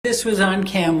this was on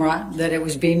camera, that it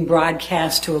was being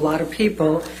broadcast to a lot of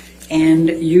people, and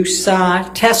you saw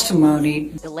testimony.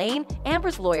 Elaine,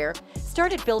 Amber's lawyer,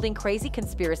 started building crazy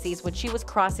conspiracies when she was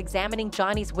cross-examining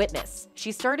Johnny's witness.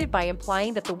 She started by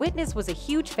implying that the witness was a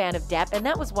huge fan of Depp and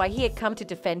that was why he had come to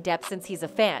defend Depp since he's a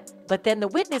fan. But then the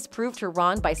witness proved her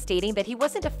wrong by stating that he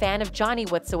wasn't a fan of Johnny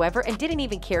whatsoever and didn't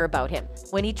even care about him.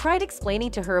 When he tried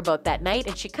explaining to her about that night,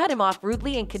 and she cut him off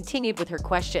rudely and continued with her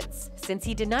questions. Since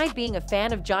he denied being a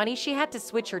fan of Johnny, she had to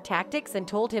switch her tactics and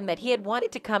told him that he had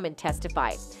wanted to come and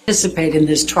testify. Participate in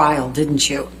this trial, didn't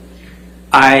you?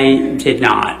 I did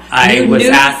not. I was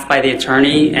asked by the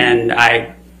attorney, and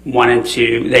I wanted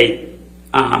to. They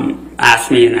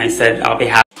asked me, and I said I'll be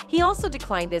happy. He also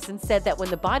declined this and said that when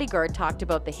the bodyguard talked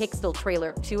about the Hicksville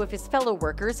trailer, 2 of his fellow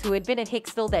workers who had been at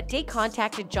Hicksville that day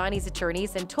contacted Johnny's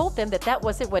attorneys and told them that that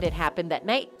wasn't what had happened that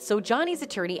night. So Johnny's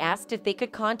attorney asked if they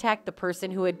could contact the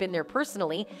person who had been there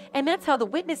personally, and that's how the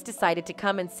witness decided to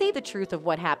come and say the truth of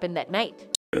what happened that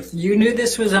night. You knew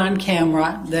this was on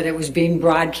camera, that it was being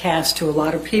broadcast to a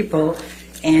lot of people,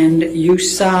 and you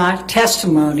saw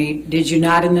testimony, did you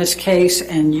not, in this case?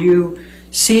 And you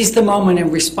seized the moment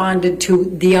and responded to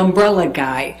the umbrella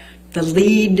guy, the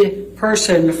lead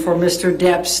person for Mr.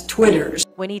 Depp's Twitters.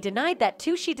 When he denied that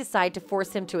too, she decided to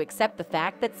force him to accept the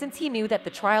fact that since he knew that the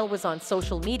trial was on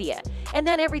social media and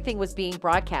that everything was being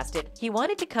broadcasted, he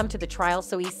wanted to come to the trial,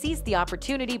 so he seized the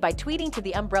opportunity by tweeting to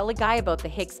the umbrella guy about the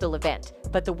Hicksville event.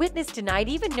 But the witness denied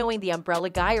even knowing the umbrella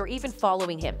guy or even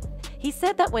following him. He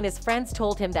said that when his friends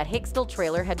told him that Hicksville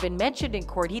trailer had been mentioned in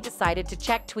court, he decided to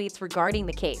check tweets regarding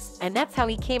the case. And that's how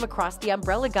he came across the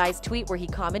umbrella guy's tweet, where he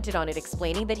commented on it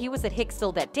explaining that he was at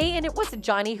Hicksville that day and it wasn't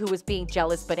Johnny who was being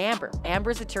jealous but Amber.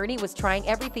 Amber's attorney was trying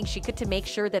everything she could to make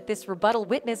sure that this rebuttal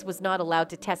witness was not allowed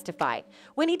to testify.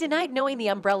 When he denied knowing the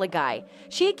umbrella guy,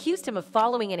 she accused him of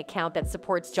following an account that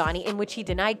supports Johnny, in which he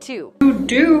denied too. You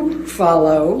do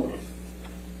follow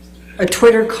a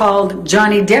Twitter called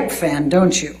Johnny Depp fan,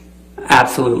 don't you?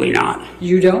 Absolutely not.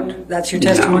 You don't? That's your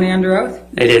testimony under oath?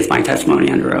 It is my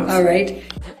testimony under oath. All right.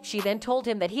 She then told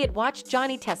him that he had watched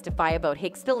Johnny testify about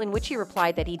Hicksville, in which he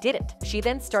replied that he didn't. She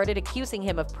then started accusing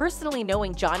him of personally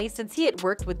knowing Johnny since he had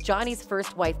worked with Johnny's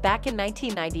first wife back in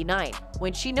 1999.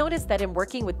 When she noticed that him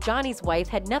working with Johnny's wife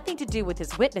had nothing to do with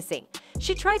his witnessing,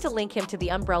 she tried to link him to the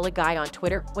umbrella guy on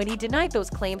Twitter. When he denied those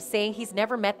claims, saying he's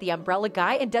never met the umbrella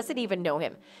guy and doesn't even know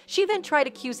him, she then tried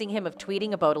accusing him of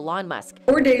tweeting about Elon Musk.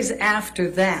 4 days after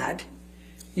that,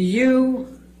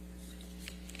 you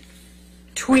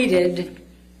tweeted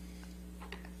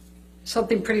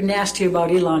something pretty nasty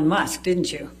about Elon Musk,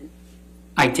 didn't you?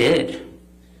 I did.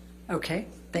 Okay,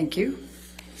 thank you.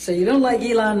 So you don't like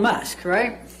Elon Musk,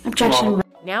 right? Objection. Well,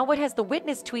 Now, what has the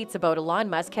witness tweets about Elon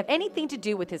Musk have anything to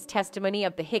do with his testimony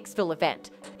of the Hicksville event?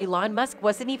 Elon Musk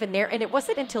wasn't even there, and it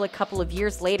wasn't until a couple of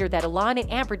years later that Elaine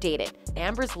and Amber dated.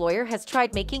 Amber's lawyer has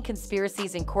tried making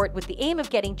conspiracies in court with the aim of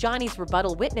getting Johnny's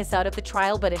rebuttal witness out of the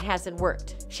trial, but it hasn't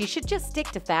worked. She should just stick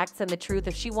to facts and the truth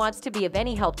if she wants to be of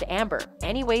any help to Amber.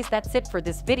 Anyways, that's it for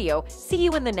this video. See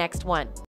you in the next one.